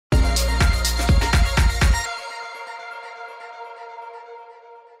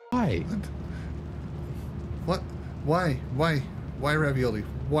Why? What? Why Ravioli?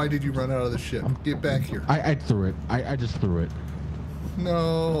 Why did you run out of the ship? Get back here. I threw it. I just threw it.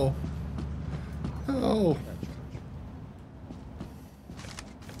 No. Oh.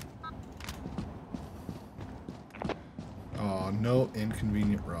 Oh, no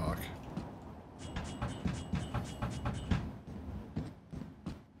inconvenient rock.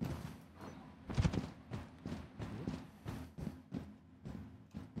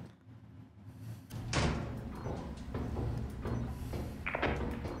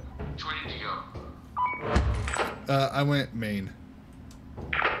 I went main.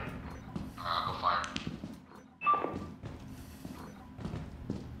 I'll go fire.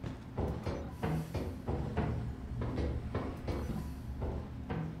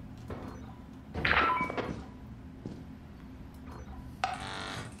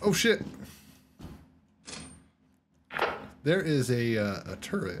 Oh shit! There is a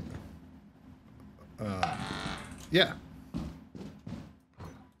turret. Yeah.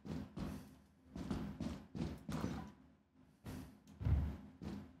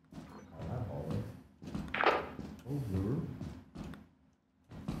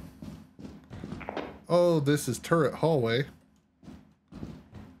 Oh, this is turret hallway.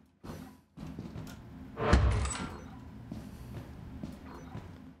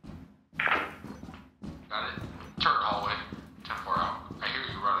 Got it. Turret hallway. 10-4 out. I hear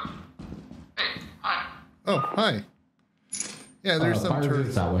you running. Hey, hi. Oh, hi. Yeah, there's some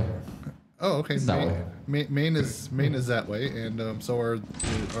turrets that way. Oh, okay. It's that way. Main is that way, and so are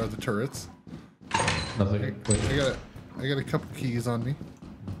the turrets. Nothing. Wait. I got a couple keys on me.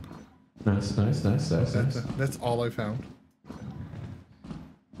 Nice. That's all I found.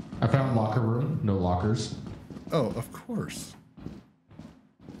 I found locker room. No lockers. Oh, of course.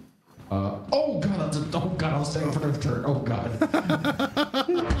 Oh god! I was standing in front of the turret. Oh god.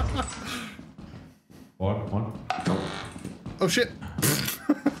 One. Go. Oh shit!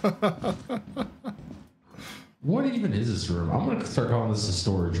 What even is this room? I'm gonna start calling this a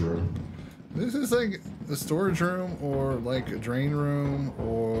storage room. This is like a storage room, or like a drain room,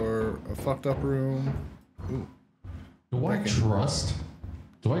 or a fucked up room. Ooh. Do I trust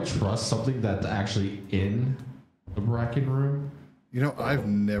something that's actually in the Bracken room? You know, I've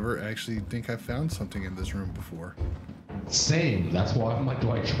never actually think I found something in this room before. Same. That's why I'm like,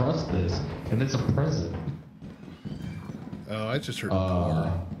 do I trust this? And it's a present. Oh, I just heard a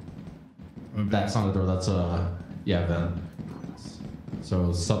door. That's not a door. That's a vent.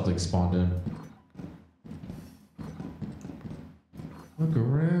 So something spawned in. Look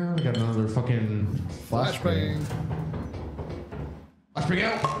around. I got another fucking flashbang. Flashbang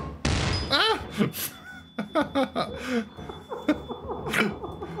out! Ah!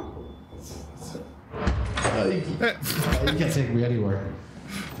 You can't take me anywhere.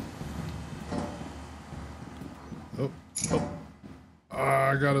 Oh.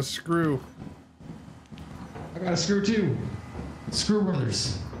 I got a screw. I got a screw too. Screw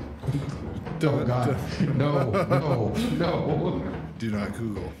brothers. Oh god. No. Do not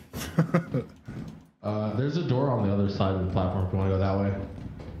Google. There's a door on the other side of the platform if you want to go that way.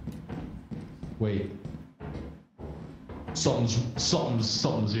 Wait. Something's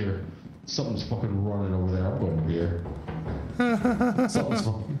here. Something's fucking running over there. I'm going over here.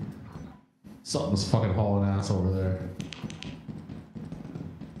 Something's fucking hauling ass over there.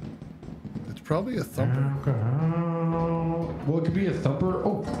 It's probably a thumper. Well, it could be a thumper.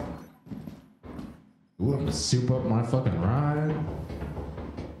 Oh. Ooh, I'm gonna soup up my fucking ride.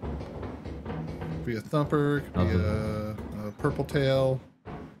 Could be a thumper. Could be a purple tail.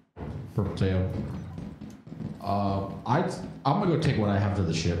 Purple tail. I'm gonna go take what I have to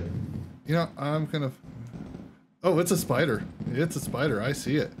the ship. You know, I'm gonna. Oh, it's a spider. It's a spider. I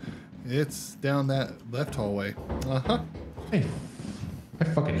see it. It's down that left hallway. Hey, I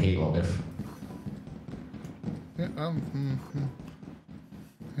fucking hate life. Yeah.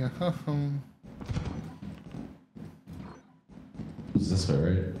 Yeah. Is this way,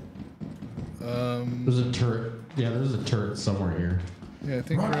 right? There's a turret. Yeah, there's a turret somewhere here. Yeah, I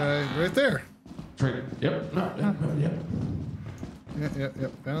think right there. Right. Yep. Yep.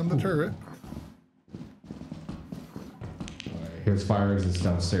 Yep. Found the turret. Alright, here's fire exits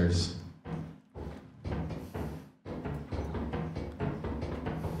downstairs.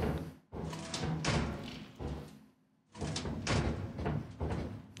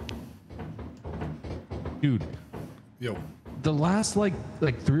 Dude. Yo. The last like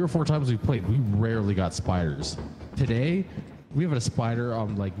 3 or 4 times we played, we rarely got spiders. Today, we have a spider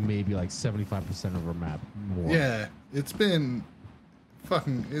on like maybe like 75% of our map. More. Yeah, it's been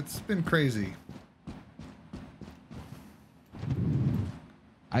crazy.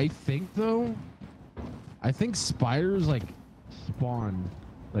 I think though, I think spiders like spawn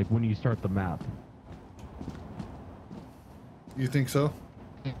like when you start the map. You think so?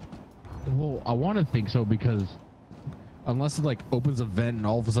 Well, I want to think so because unless it like opens a vent and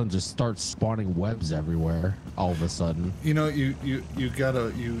all of a sudden just starts spawning webs everywhere all of a sudden. You know, you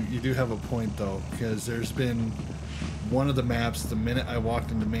do have a point though, because there's been one of the maps. The minute I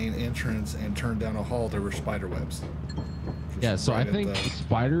walked in the main entrance and turned down a hall, there were spider webs. Just Yeah, so right I at think the-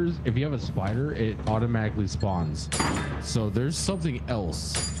 spiders, if you have a spider, it automatically spawns. So there's something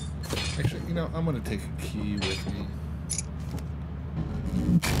else. Actually, you know, I'm gonna take a key with me.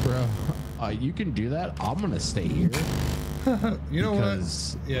 Bro, you can do that. I'm gonna stay here You know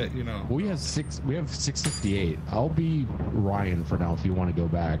because what? Yeah, you know. we have 658. I'll be Ryan for now if you want to go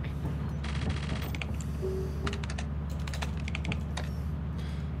back.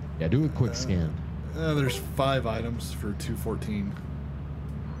 Yeah, do a quick scan. There's 5 items for 214.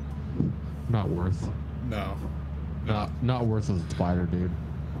 Not worth. No, Not worth a spider, dude.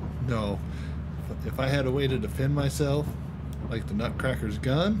 no. If I had a way to defend myself, like the Nutcracker's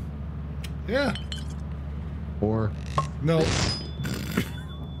gun, yeah. Or No.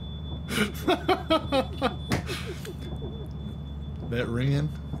 That ringing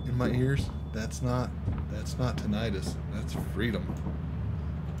in my ears, that's not tinnitus. That's freedom.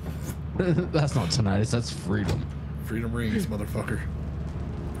 that's not tinnitus. That's freedom. Freedom rings, motherfucker.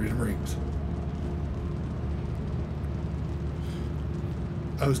 Freedom rings.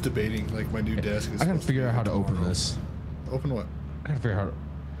 I was debating like my new desk is. I gotta supposed figure be out how to open tomorrow. this. Open what? I gotta figure out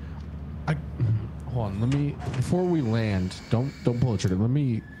how to. Hold on. Let me before we land. Don't pull the trigger. Let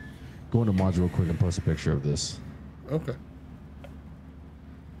me go into mods real quick and post a picture of this. Okay.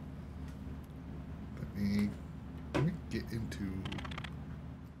 Let me get into.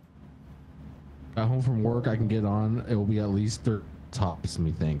 At home from work, I can get on. It will be at least 30 tops.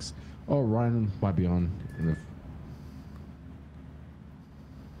 Methinks. Oh, Ryan might be on.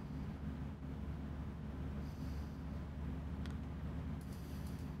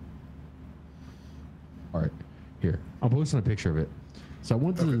 All right, here. I'm posting a picture of it. So I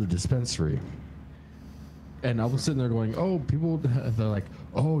went to the dispensary, and I was sitting there going, "Oh, people." They're like,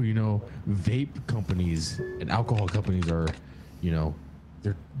 "Oh, you know, vape companies and alcohol companies are, you know,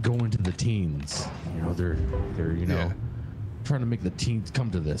 they're going to the teens. You know, they're you know, Yeah. trying to make the teens come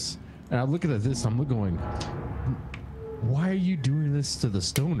to this." And I'm looking at this. I'm going, "Why are you doing this to the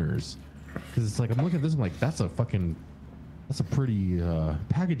stoners?" Because it's like I'm looking at this. I'm like, "That's a pretty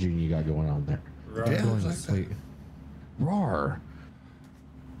packaging you got going on there." Right. Yeah, Going, it's like wait, rawr.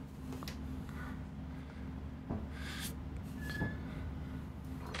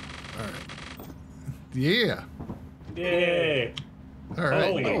 Yeah. Yay! All right.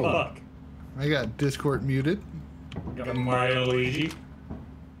 Holy fuck! I got Discord muted. Got a Mario Luigi.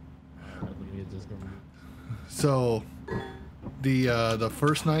 So, the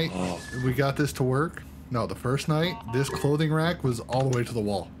first night we got this to work. No, the first night this clothing rack was all the way to the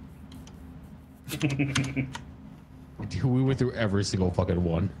wall. Dude, we went through every single fucking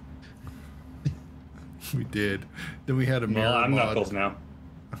one. We did. Then we had a mirror Well, I'm mod. Knuckles now.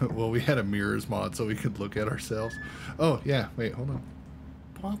 Well, we had a mirrors mod so we could look at ourselves. Oh yeah, wait, hold on.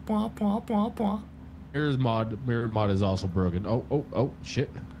 Pwah, pwah, pwah, pwah, pwah. Mirror mod is also broken. Oh shit.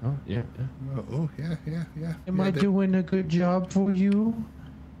 Oh yeah. Oh yeah. Am Yeah, I that- doing a good job for you?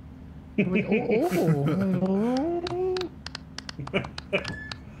 Wait, oh.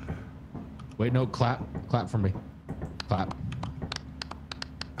 Wait, no, clap for me. Clap.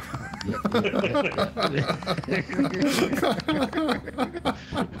 Yeah.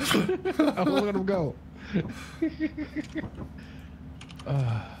 I'm letting him go.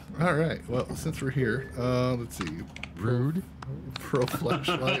 All right. Well, since we're here, let's see. Rude. Pro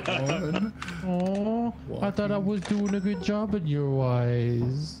flashlight on. Oh, I thought I was doing a good job in your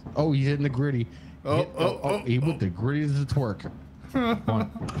eyes. Oh, he's hitting the gritty. He put the gritty to the twerk. Come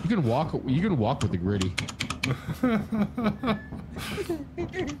on. You can walk with the gritty.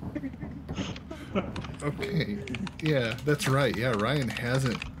 Okay. Yeah, that's right. Yeah, Ryan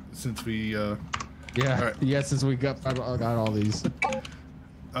hasn't since we. Yeah, Alright. yeah. Since we got all these,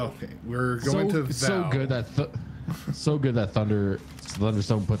 Okay, we're going to Val. so good that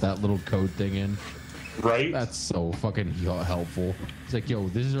Thunderstone put that little code thing in. Right? That's so fucking helpful. It's like, yo,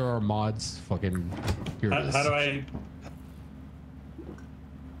 these are our mods. Fucking here it is. How do I?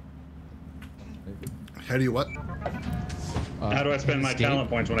 How do you what? How do I spend my escape. talent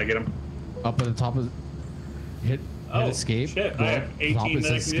points when I get them? Up at the top of hit Oh, escape. shit. Go I have up, 18 top it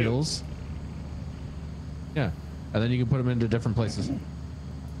that I says can do. skills. Yeah, and then you can put them into different places.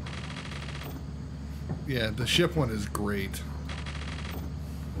 Yeah, the ship one is great.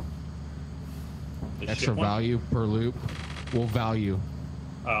 The extra ship one? value per loop. Well, value.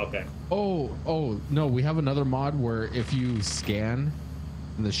 Oh, okay. Oh no, we have another mod where if you scan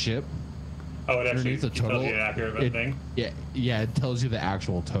the ship Oh, it actually underneath the tells total, you an accurate thing. yeah, it tells you the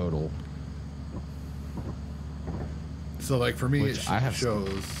actual total. So like for me, Which it I have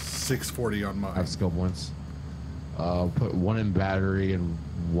shows 640 on I mine. have skill points. Put 1 in battery and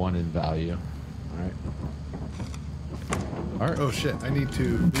 1 in value. All right. All right. Oh shit! I need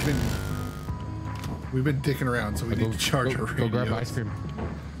to. We've been dicking around, so we need to charge our radio. Go grab ice cream.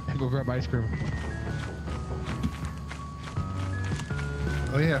 Go grab ice cream.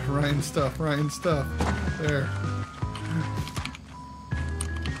 Oh yeah, Ryan stuff. There.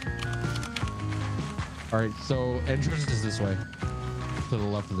 All right. So entrance is this way, to the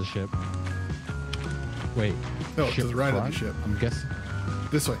left of the ship. Wait. No, to ship the right of the front? ship. I'm guessing.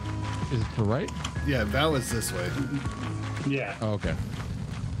 This way. Is it to the right? Yeah, Val is this way. Yeah. Oh, okay.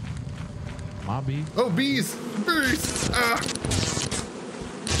 Mobby. Oh, bees! Bees! Ah!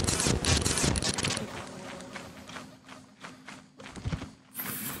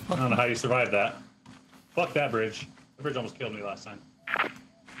 I don't know how you survived that. Fuck that bridge. The bridge almost killed me last time. I'm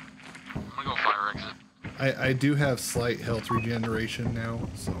gonna go fire exit. I do have slight health regeneration now,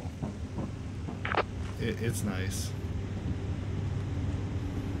 so it's nice.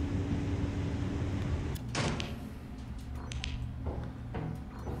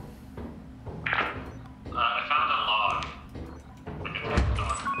 I found a log. Okay,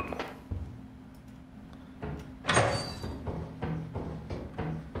 done.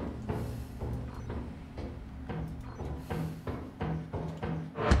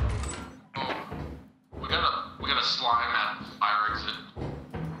 Oh, we got a slime at fire exit.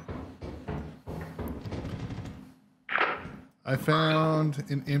 I found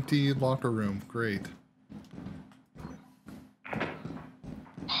an empty locker room. Great.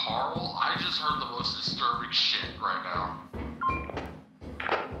 Carl, I just heard the most disturbing shit right now.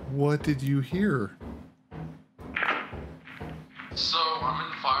 What did you hear? So I'm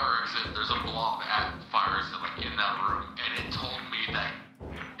in fire exit. There's a blob at fire exit, like in that room, and it told me that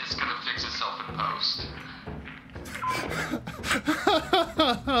it's gonna fix itself in post.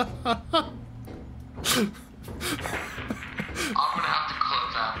 I'm gonna have to clip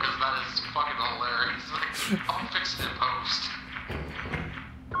that because that is fucking hilarious. Like, I'll fix it in post.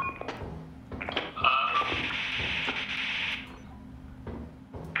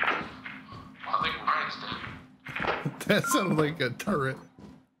 I think Ryan's dead. That sounded like a turret.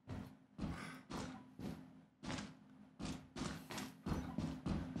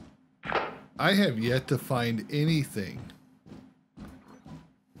 I have yet to find anything.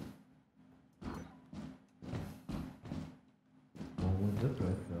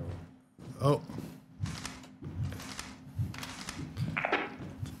 Oh.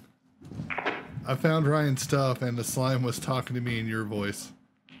 I found Ryan's stuff and the slime was talking to me in your voice.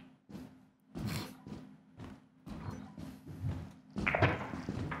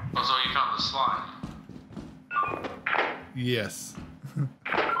 Oh, so you found the slime. Yes.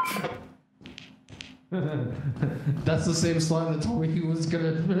 That's the same slime that told me he was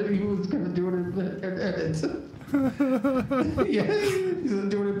gonna do it in edit. Yeah, he's gonna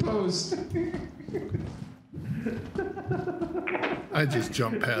do it in post. I just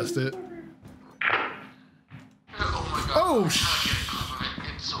jumped past it. Oh my god. Oh, I'm trying to get a clip of it.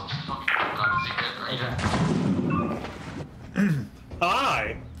 It's so fucking god, is he dead right now?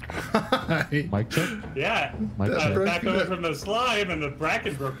 Hi! Hi. Mic check. Yeah. Mic That's check. right. Back over from the slime and the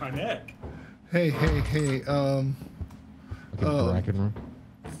bracken broke my neck. Hey. Like a bracken room.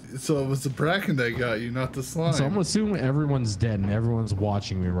 So it was the bracken that got you, not the slime. So I'm gonna assume everyone's dead and everyone's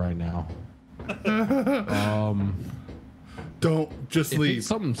watching me right now. Don't just If leave. it's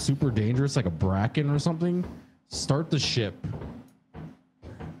something super dangerous like a bracken or something, start the ship.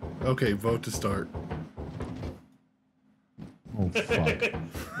 Okay, vote to start. Oh fuck.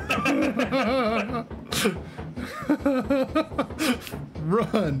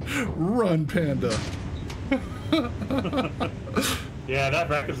 Run, Panda. Yeah, that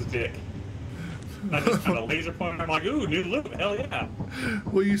bracken's a dick. I just kind of laser pointed. I'm like, ooh, new loot. Hell yeah.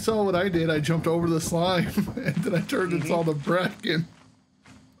 Well, you saw what I did. I jumped over the slime, and then I turned and saw the bracken.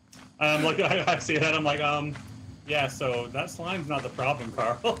 Like, I see that. I'm like, yeah, so that slime's not the problem,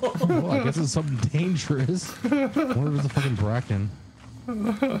 Carl. Well, I guess it's something dangerous. What if it's a fucking bracken?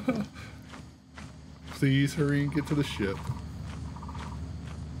 Please hurry and get to the ship.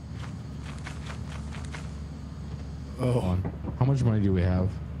 Hold Oh, on. How much money do we have?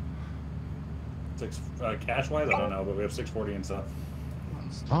 Cash-wise, I don't know, but we have 640 and stuff.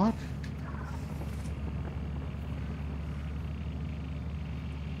 Stock?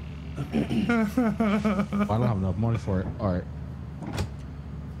 I don't have enough money for it. All right.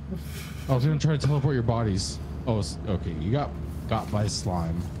 I was gonna try to teleport your bodies. Oh, okay. You got by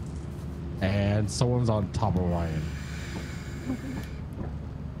slime, and someone's on top of Ryan.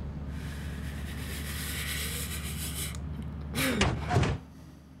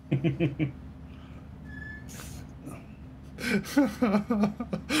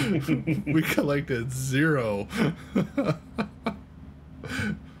 We collected 0.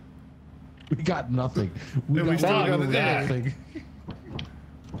 We got nothing. And we still got an A. nothing.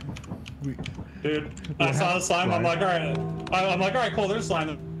 Dude, I saw the slime. I'm like, all right. I'm like, all right, cool. There's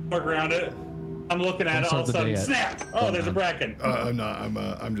slime. Work around it. I'm looking at it. All of a sudden, snap! Oh, there's a bracken. I'm not.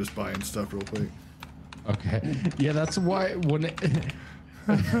 I'm just buying stuff real quick. Okay. Yeah, that's why when I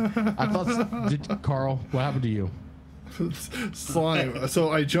thought, Carl, what happened to you? Slime.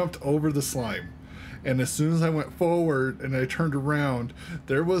 So I jumped over the slime, and as soon as I went forward and I turned around,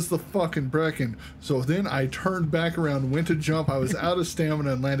 there was the fucking bracken. So then I turned back around, went to jump. I was out of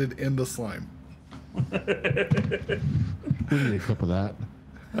stamina and landed in the slime. We need a clip of that.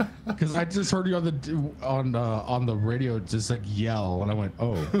 Because I just heard you on the radio just like yell, and I went,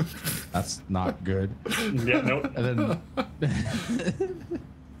 "Oh, that's not good." Yeah, nope. And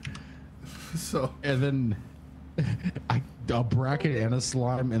then a bracket and a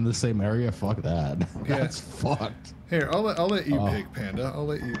slime in the same area. Fuck that. That's fucked. Here, I'll let you pick, Panda. I'll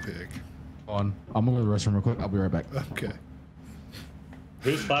let you pick. I'm gonna go to the restroom real quick. I'll be right back. Okay.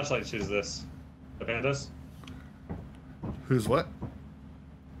 Whose flashlight is this? The Panda's? Who's what?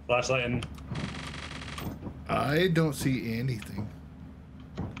 Flashlight and I don't see anything.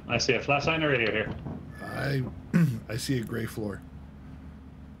 I see a flashlight and a radio here. I see a gray floor.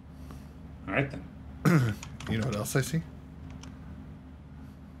 All right then. You know what else I see?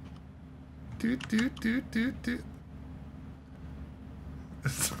 Doot doot doot doot doot.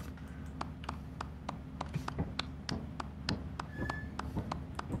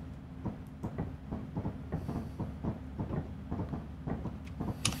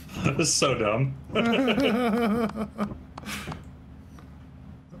 This is so dumb.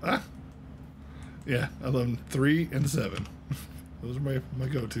 Yeah, I love them 3 and 7. Those are my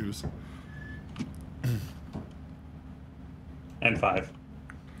go-tos. And 5.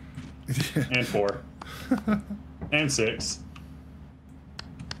 And 4. And 6.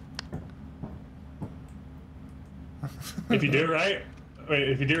 If you do it right,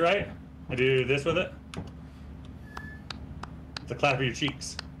 I do this with it. The clap of your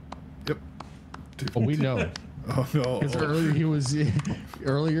cheeks. Yep. Oh, we know. Oh no. Because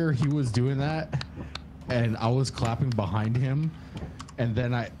earlier he was doing that, and I was clapping behind him, and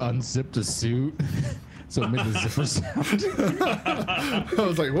then I unzipped a suit, so it made the zipper sound. I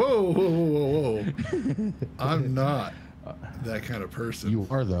was like, whoa, whoa, whoa, whoa, whoa. I'm not that kind of person. You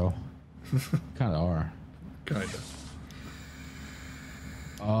are though. Kind of are. Kind of.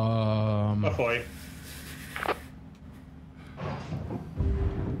 Ahoy.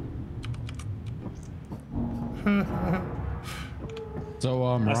 So,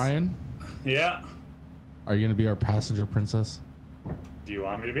 Ryan, Yeah. are you gonna be our passenger princess? Do you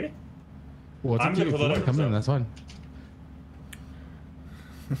want me to be? Well, it's I'm up to you. good If for you want to whatever, come in, so. that's fine.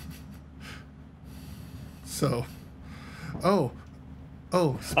 So, speaking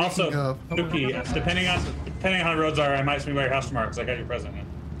Also, of, Dookie, depending on how the roads are, I might swing by your house tomorrow because I got your present.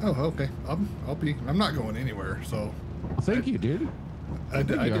 oh, okay, I'm not going anywhere. So, Thank you, dude. I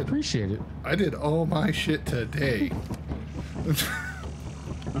I appreciate it. I did all my shit today.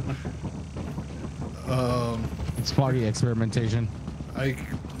 It's party experimentation.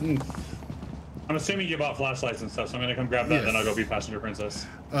 I'm assuming you bought flashlights and stuff, so I'm gonna come grab that, Yes. then I'll go be passenger princess.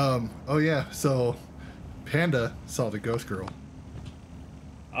 Oh yeah, so Panda saw the ghost girl.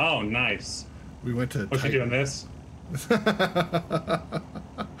 Oh, nice. We went to What's she doing this?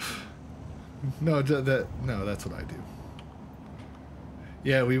 No, that's what I do.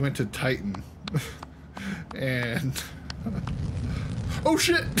 Yeah, we went to Titan. And oh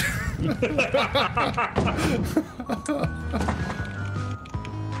shit.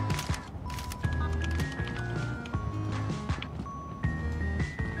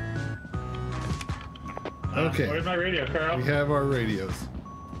 Okay. Where's my radio, Carl? We have our radios.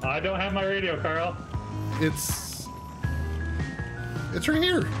 I don't have my radio, Carl. It's right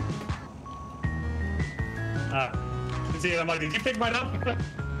here. See, I'm like, did you pick mine up?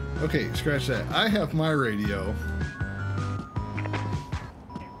 Okay, scratch that. I have my radio.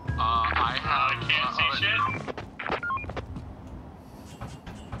 I have. Can't see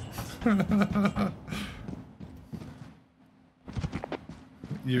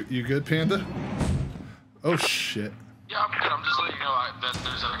shit. You good, Panda? Oh shit. Yeah, I'm good. I'm just letting you know that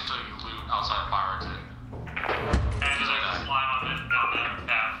there's actually loot outside fire exit. And there's a slime on it down the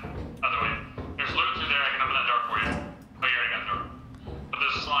path. Other way. There's loot through there. I can open that door for you. Oh, you already got the door. But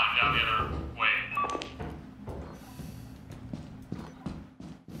there's a slime down the other way.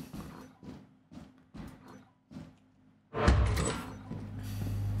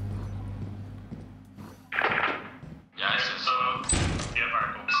 Yeah, I see. So, yeah,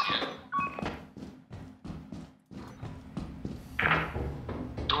 alright, cool. See it.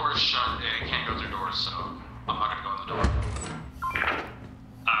 Door is shut and it can't go through doors, so I'm not gonna go in the door.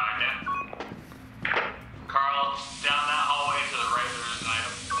 Okay. Carl, down that hallway to the right, there is an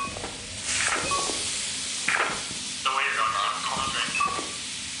item. The way you're going, Carl, straight.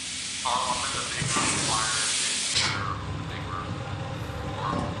 Carl, I'm in the big fire exit, or big room.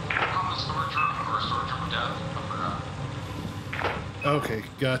 Or on the storage room, or storage room of death. I forgot. Okay,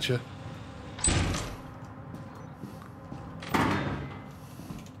 gotcha.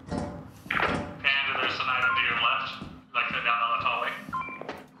 And there's an item to your left, like down the left hallway.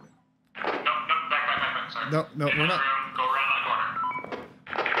 No, back, sorry. No, In we're that not. room, go around that corner.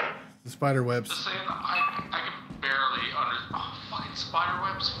 The spider webs. Just saying, I can barely oh, fucking spider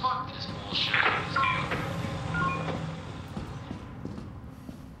webs. Fuck this bullshit. This game.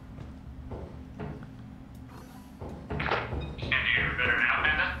 Can you hear better now,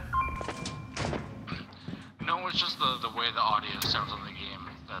 Panda? No, it's just the way the audio sounds on the game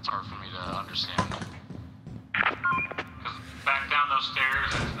that's hard for me to understand. Because back down those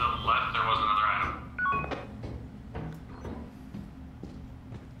stairs and to the left, there was another item.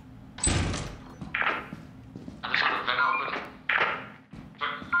 I just heard a vent open.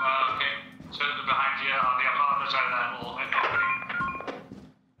 Okay, so behind you on the other side of that little opening.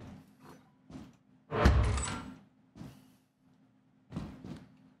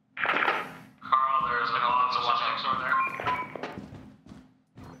 Carl, there's like lots of watchings over there.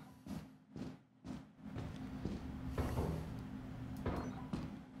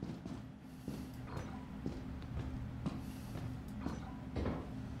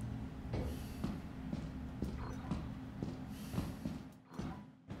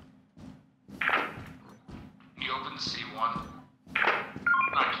 You open C1.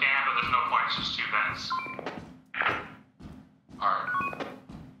 I can, but there's no point, it's just two vents. Alright.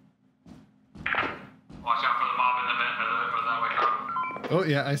 Watch out for the mob in the vent or that way, Carl. Oh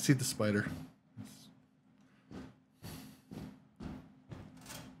yeah, I see the spider.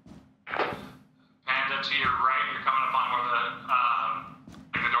 Panda, to your right, you're coming up on where like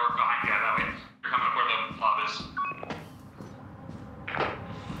the door behind you, that way. You're coming up where the mob is.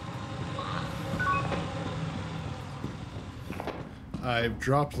 I've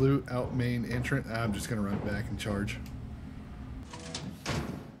dropped loot out main entrance. I'm just gonna run back and charge.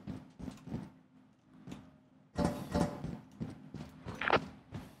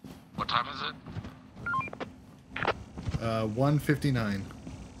 What time is it? 1:59.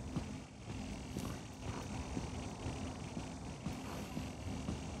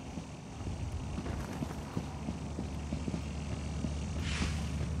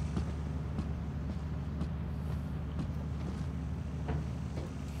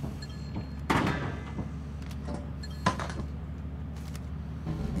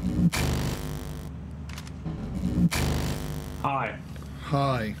 Hi.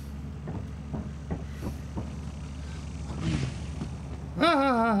 Hi.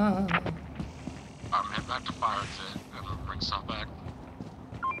 Ah! I'm heading back to fire exit. I'm gonna bring stuff back.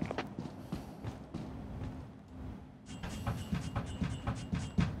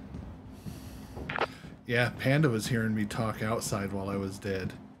 Yeah, Panda was hearing me talk outside while I was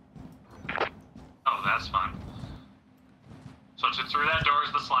dead. Oh, that's fine. So through that door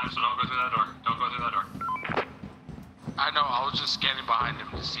is the slime, so don't go through that door. Don't go through that door. I know, I was just scanning behind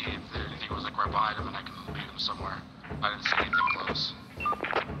him to see if there anything was like right behind him and I can beat him somewhere. I didn't see anything close.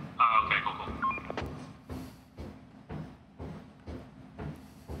 Okay, cool.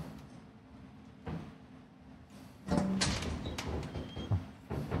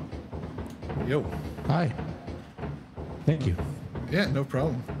 Yo. Hi. Thank you. Yeah, no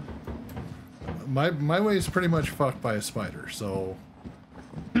problem. My way is pretty much fucked by a spider, so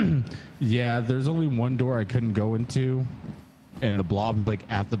Yeah, there's only one door I couldn't go into, and the blob like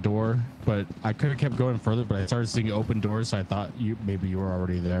at the door. But I could have kept going further, but I started seeing open doors, so I thought maybe you were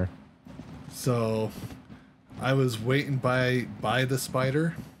already there. So I was waiting by the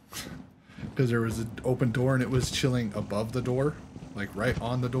spider because there was an open door and it was chilling above the door, like right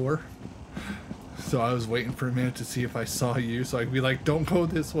on the door. So I was waiting for a minute to see if I saw you, so I could be like, don't go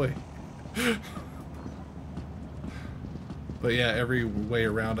this way. But yeah, every way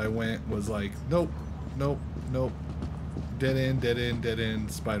around I went was like, nope, nope, nope. Dead end, dead end, dead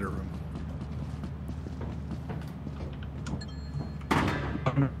end, spider room.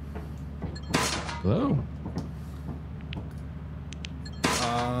 Hello.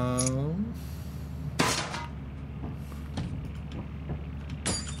 Um,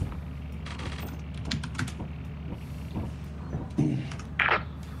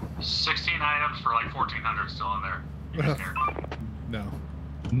 16 items for like 1,400 still in there. You guys care? no.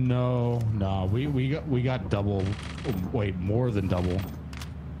 No, we got double. Wait, more than double.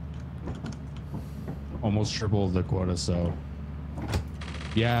 Almost triple the quota. So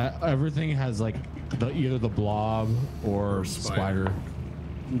yeah, everything has like either the blob or spider.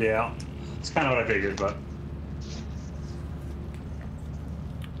 Yeah, it's kind of what I figured, but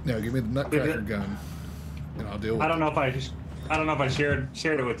No, give me the nutcracker gun, and I'll deal with I don't know if I shared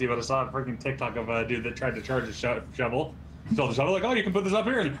it with you, but I saw a freaking TikTok of a dude that tried to charge a shovel. Stole the shovel, like, oh, you can put this up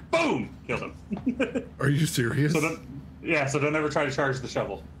here, and boom, killed him. it. Are you serious? So don't ever try to charge the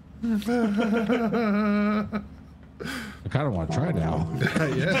shovel. I kind of want to try now.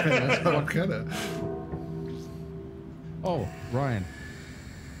 Yeah, that's what I'm gonna. Oh, Ryan.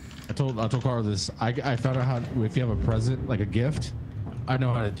 I told Carl this. I found out how if you have a present, like a gift, I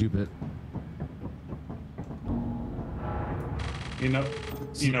know how to dupe it. You know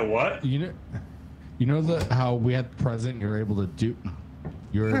what? You know how we had the present. You're able to dupe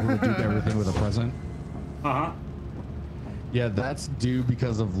everything with a present. Uh-huh. Yeah, that's due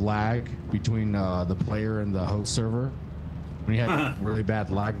because of lag between the player and the host server. When you have really bad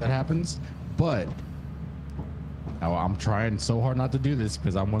lag, that happens. But now I'm trying so hard not to do this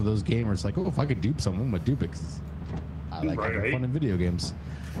because I'm one of those gamers. Like, oh, if I could dupe someone, I'm gonna dupe it because I like having fun in video games.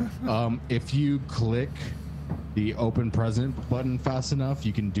 If you click the open present button fast enough,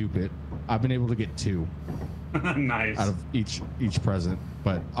 you can dupe it. I've been able to get 2 Nice. out of each present,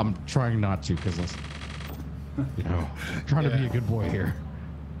 but I'm trying not to because trying to be a good boy here.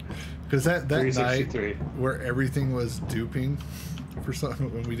 Because that night 363. where everything was duping for something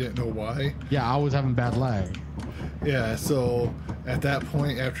when we didn't know why. Yeah, I was having bad lag. Yeah, so at that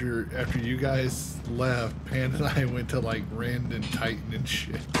point, after you guys left, Pan and I went to like Rend and Titan and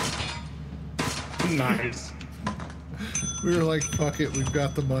shit. Nice. We were like, fuck it, we've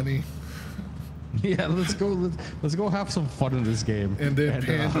got the money. Yeah, let's go have some fun in this game. And then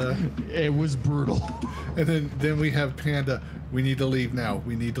Panda. It was brutal. And then we have Panda. We need to leave now.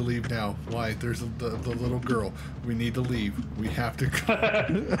 We need to leave now. Why? There's the little girl. We need to leave. We have to go.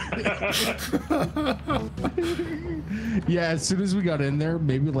 Yeah, as soon as we got in there,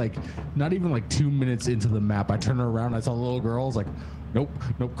 maybe like not even like 2 minutes into the map, I turned around, I saw the little girl. I was like, nope,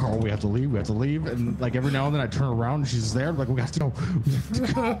 Carl, we have to leave. And like every now and then I turn around and she's there. I'm like, we have to go. We have to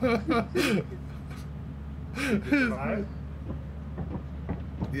go.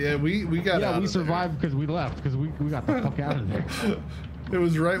 Yeah, we got out. Yeah, we of survived because we left because we got the fuck out of there. It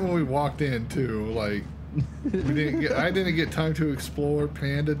was right when we walked in too. Like I didn't get time to explore.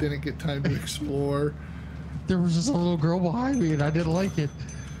 Panda didn't get time to explore. There was just a little girl behind me and I didn't like it.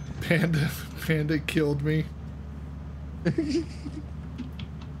 Panda killed me.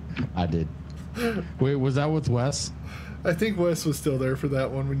 I did. Wait, was that with Wes? I think Wes was still there for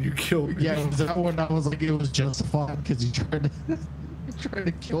that one when you killed me. Yeah, it was that one. I was like, it was justified because you tried to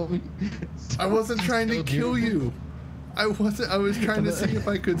kill me. I wasn't trying to kill you. I wasn't. I was trying to see if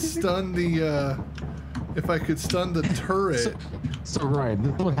I could stun the turret. So Ryan,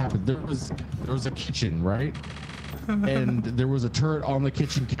 this is what happened. There was a kitchen, right? And there was a turret on the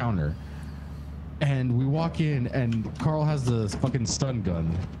kitchen counter. And we walk in, and Carl has the fucking stun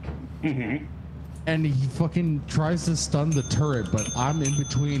gun. Mm-hmm. And he fucking tries to stun the turret, but I'm in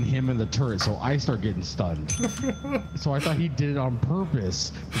between him and the turret, so I start getting stunned. So I thought he did it on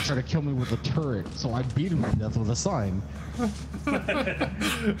purpose to try to kill me with the turret, so I beat him to death with a sign.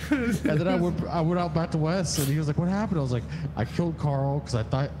 And then I went out back to Wes, and he was like, what happened? I was like, I killed Carl, because I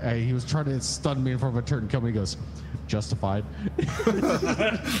thought he was trying to stun me in front of a turret and kill me. He goes, justified.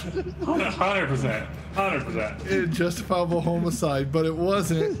 100%. Justifiable homicide, but it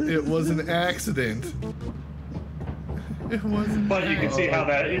wasn't. It was an accident. It wasn't. But you can see how it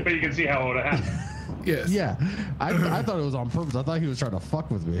would have happened. Yes. Yeah, I thought it was on purpose. I thought he was trying to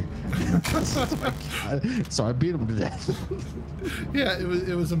fuck with me. So I beat him to death. Yeah,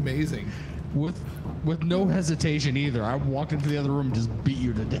 it was amazing. With no hesitation either. I walked into the other room and just beat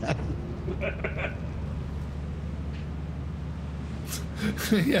you to death.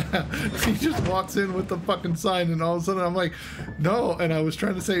 Yeah, he just walks in with the fucking sign, and all of a sudden I'm like, no. And I was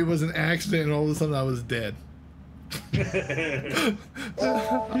trying to say it was an accident, and all of a sudden I was dead.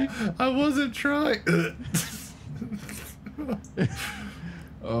 I wasn't trying.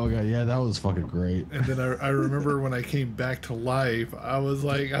 Oh god, yeah, that was fucking great. And then I remember when I came back to life, I was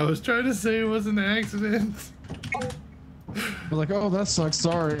trying to say it was an accident. I was like, oh, that sucks.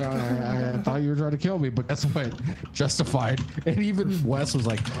 Sorry, I thought you were trying to kill me, but guess what? Justified. And even Wes was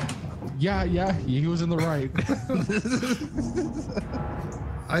like, yeah, he was in the right.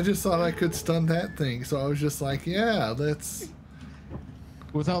 I just thought I could stun that thing, so I was just like, yeah, let's.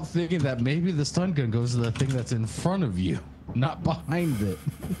 Without thinking that maybe the stun gun goes to the thing that's in front of you, not behind it.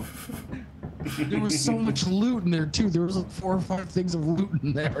 There was so much loot in there too. There was like 4 or 5 things of loot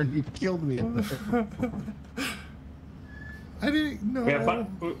in there, and he killed me in there. I didn't know.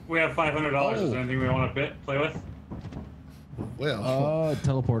 We have $500. Oh. Is there anything we want to play with? Well,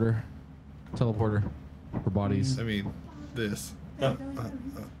 Teleporter for bodies. I mean, this. Yeah,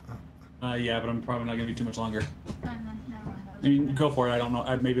 but I'm probably not gonna be too much longer. I mean, go for it. I don't know.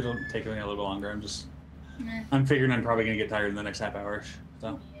 Maybe it'll take me a little bit longer. I'm figuring I'm probably gonna get tired in the next half hour.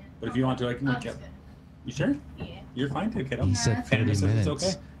 So, but if you want to, I can look up. You sure? Yeah. You're fine too, kiddo. He said 30 It's minutes.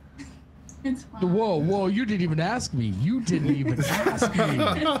 okay. It's fine. Whoa, you didn't even ask me. You didn't even ask me.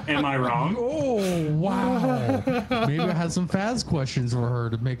 Am I wrong? Oh, wow. Maybe I had some Faz questions for her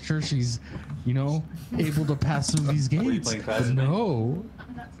to make sure she's, able to pass through these Were you gates. playing But Faz? no.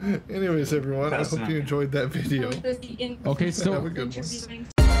 Anyways, everyone, I That's hope not- you enjoyed that video. Okay, Have a so good one. Interviewing